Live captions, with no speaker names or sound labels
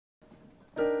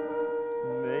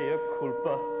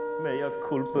Mea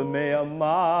culpa, mea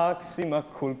maxima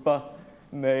culpa,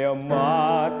 mea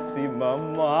maxima,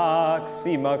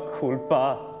 maxima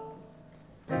culpa.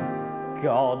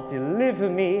 God, deliver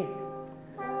me,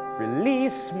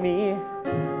 release me,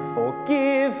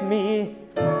 forgive me,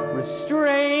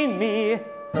 restrain me,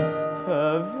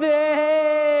 pervade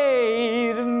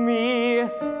me.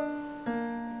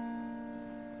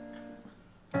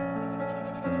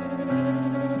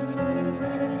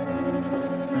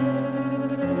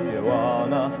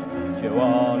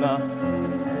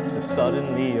 Johanna, so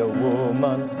suddenly a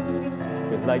woman,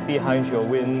 with light behind your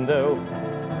window,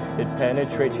 it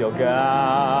penetrates your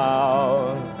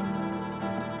gown.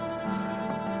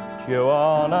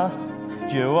 Johanna,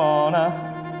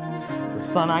 so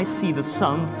son, I see the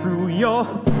sun through your...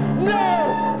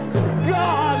 No!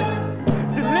 God!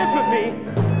 Deliver me!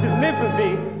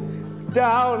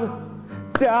 Down!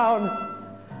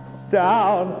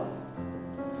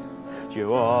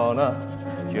 Johanna,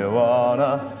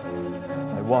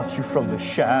 I watch you from the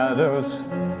shadows.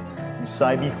 You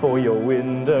sigh before your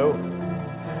window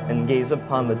and gaze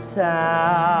upon the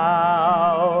town.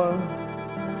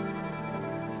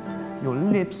 Your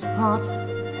lips part,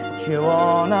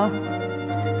 Johanna,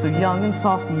 so young and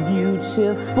soft and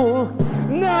beautiful.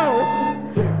 No!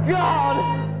 God!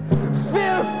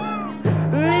 Filth!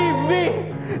 Leave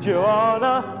me!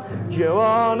 Johanna,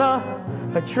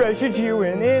 I treasured you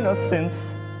in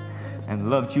innocence and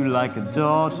loved you like a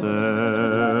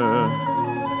daughter.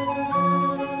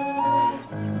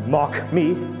 You mock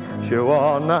me,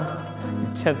 Johanna. You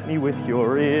tempt me with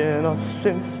your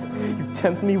innocence. You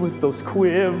tempt me with those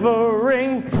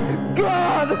quivering.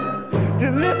 God,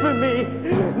 deliver me.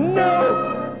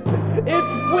 No, it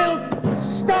will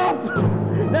stop.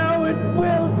 Now it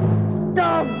will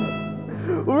stop.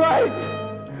 Right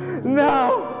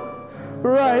now.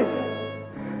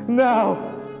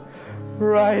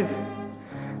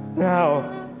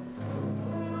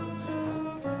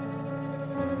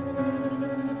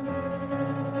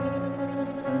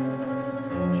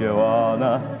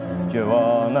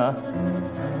 Johanna,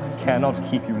 I cannot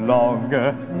keep you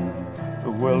longer.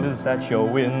 The world is at your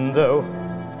window.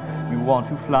 You want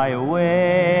to fly away.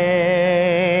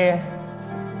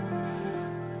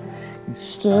 You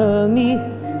stir me,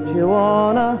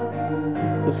 Johanna,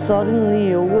 so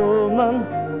suddenly a woman.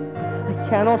 I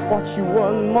cannot watch you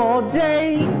one more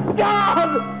day.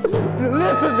 God,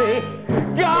 deliver me.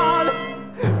 God,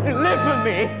 deliver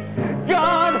me.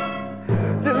 God,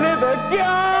 deliver.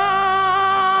 God.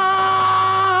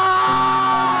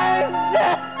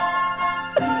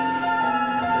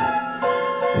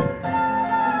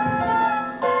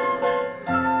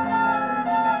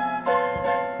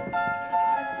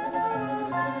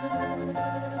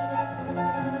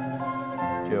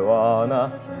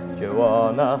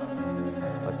 Johanna,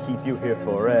 I'll keep you here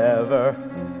forever.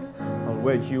 I'll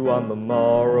wed you on the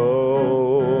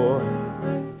morrow.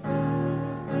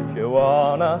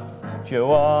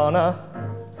 Johanna,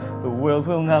 the world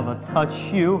will never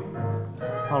touch you.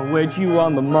 I'll wed you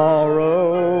on the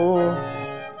morrow.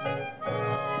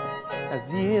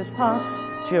 As years pass,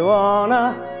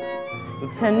 Johanna,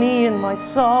 you'll tend me in my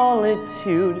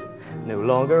solitude. No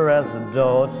longer as a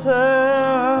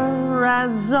daughter,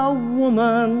 as a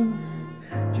woman.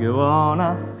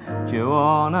 Johanna,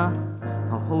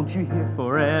 I'll hold you here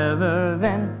forever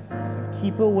then.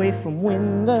 Keep away from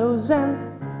windows and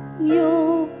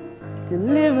you'll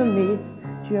deliver me,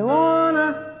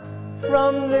 Johanna,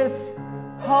 from this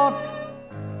hot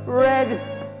red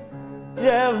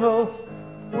devil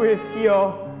with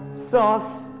your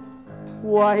soft,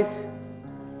 white,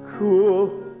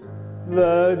 cool,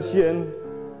 virgin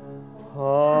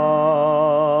arms.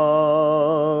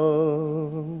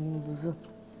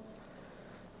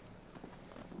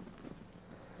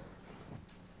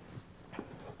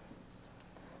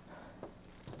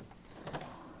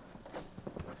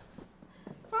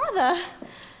 Father!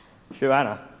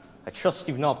 Johanna, I trust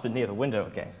you've not been near the window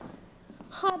again.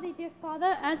 Hardly, dear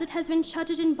father, as it has been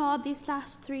shuttered and barred these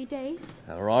last 3 days.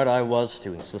 How right I was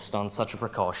to insist on such a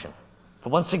precaution. For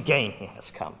once again he has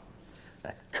come.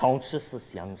 That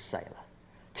conscienceless young sailor.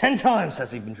 10 times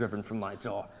has he been driven from my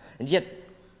door, and yet...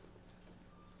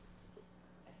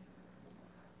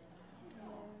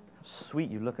 How sweet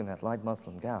you look in that light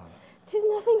muslin gown. 'Tis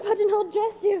nothing but an old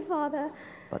dress, dear father.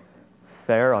 But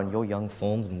fair on your young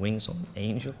forms and wings on an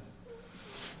angel.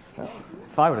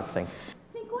 If I were to think...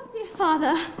 Think what, dear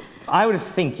father? If I were to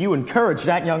think you encouraged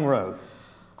that young rogue.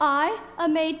 I, a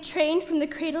maid trained from the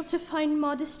cradle to find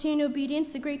modesty and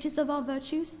obedience the greatest of all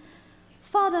virtues.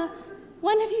 Father,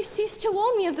 when have you ceased to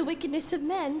warn me of the wickedness of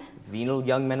men? Venal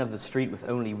young men of the street with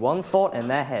only one thought in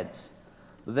their heads.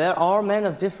 There are men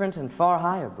of different and far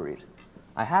higher breed.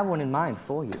 I have one in mind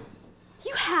for you.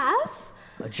 You have?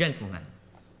 A gentleman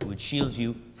who would shield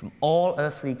you from all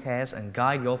earthly cares and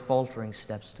guide your faltering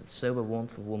steps to the sober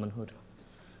warmth of womanhood.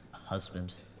 A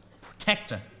husband,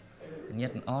 protector, and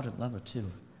yet an ardent lover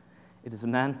too. It is a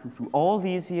man who through all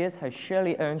these years has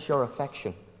surely earned your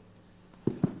affection.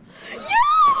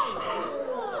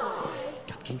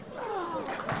 Got key.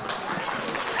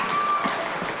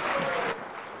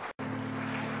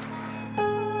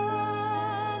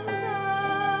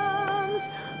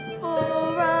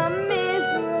 For a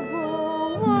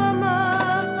miserable woman.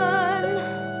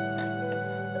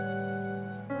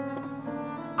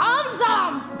 Arms!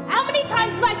 How many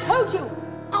times have I told you?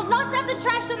 I'll not have the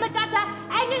trash from the gutter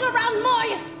hanging around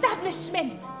my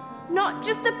establishment. Not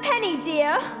just a penny,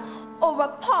 dear. Or a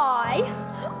pie.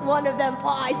 One of them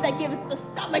pies that gives the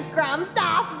stomach cramps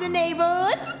half the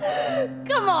neighborhood.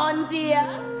 Come on, dear.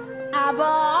 Have a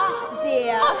heart,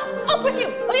 dear. Off with you,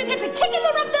 or you get a kick in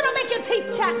the rib that'll make your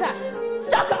teeth chatter.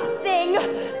 Stuck up thing.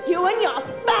 You and your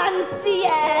fancy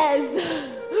airs.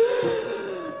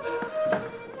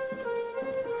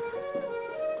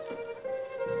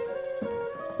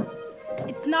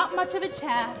 It's not much of a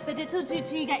chair, but it'll do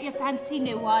till you get your fancy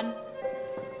new one.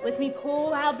 Was me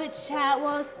poor Albert's chair it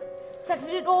was. Sat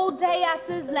at it all day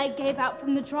after his leg gave out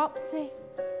from the dropsy.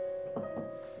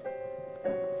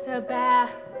 So bare.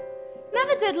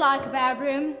 Never did like a bare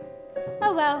room.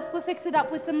 Oh well, we'll fix it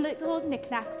up with some little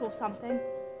knickknacks or something.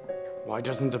 Why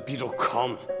doesn't the beetle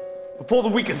come? Before the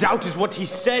week is out is what he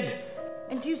said.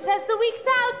 And who says the week's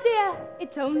out, dear?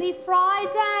 It's only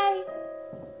Friday.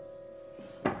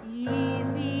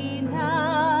 Easy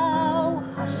now,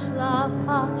 hush, love,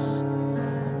 hush.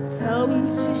 Don't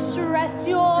you stress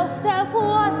yourself,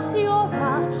 what's your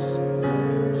rush?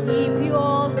 Keep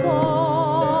your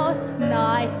thoughts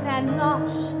nice and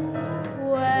lush.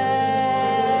 Wait,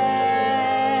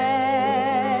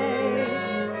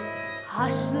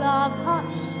 hush, love,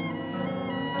 hush.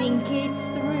 Think it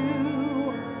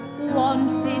through.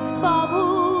 Once it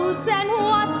bubbles, then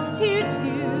what's to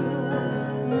do?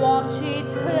 Watch it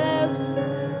close,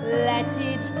 let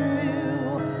it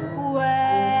brew.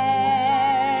 Wait.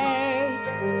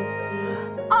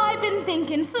 I've been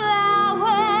thinking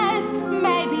flowers,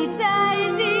 maybe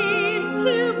daisies,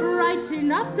 to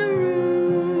brighten up the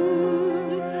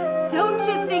room. Don't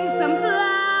you think some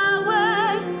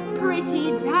flowers,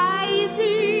 pretty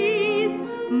daisies,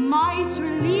 might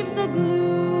relieve the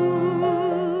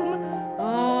gloom?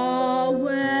 Oh,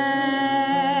 wait,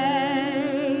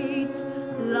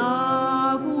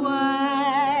 love, wait.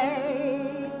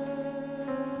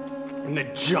 And the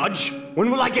judge? When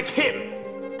will I get him?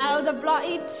 Oh, the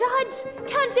bloody judge!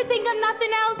 Can't you think of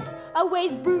nothing else?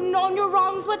 Always brooding on your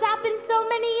wrongs, what happened so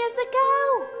many years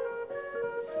ago?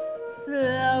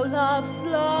 Slow, love,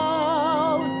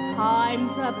 slow,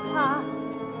 times are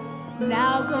past.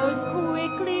 Now goes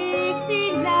quickly,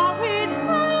 see now it's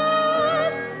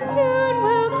past. Soon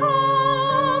will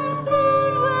come,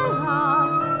 soon will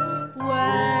last.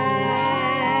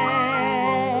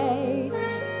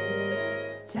 Wait,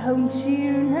 don't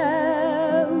you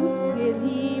know,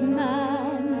 silly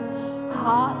man,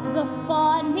 half the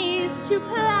fun is to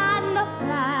plan the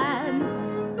plan.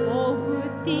 All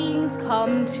good things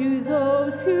come to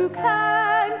those who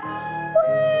can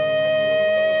wait.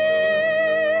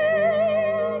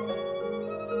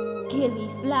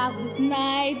 Gillyflowers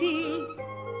maybe,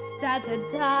 studded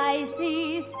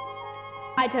daisies.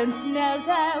 I don't know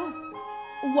though,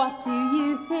 what do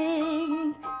you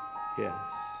think? Yes.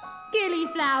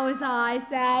 Gillyflowers, I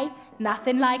say,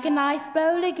 nothing like a nice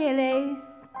bowl of gillies.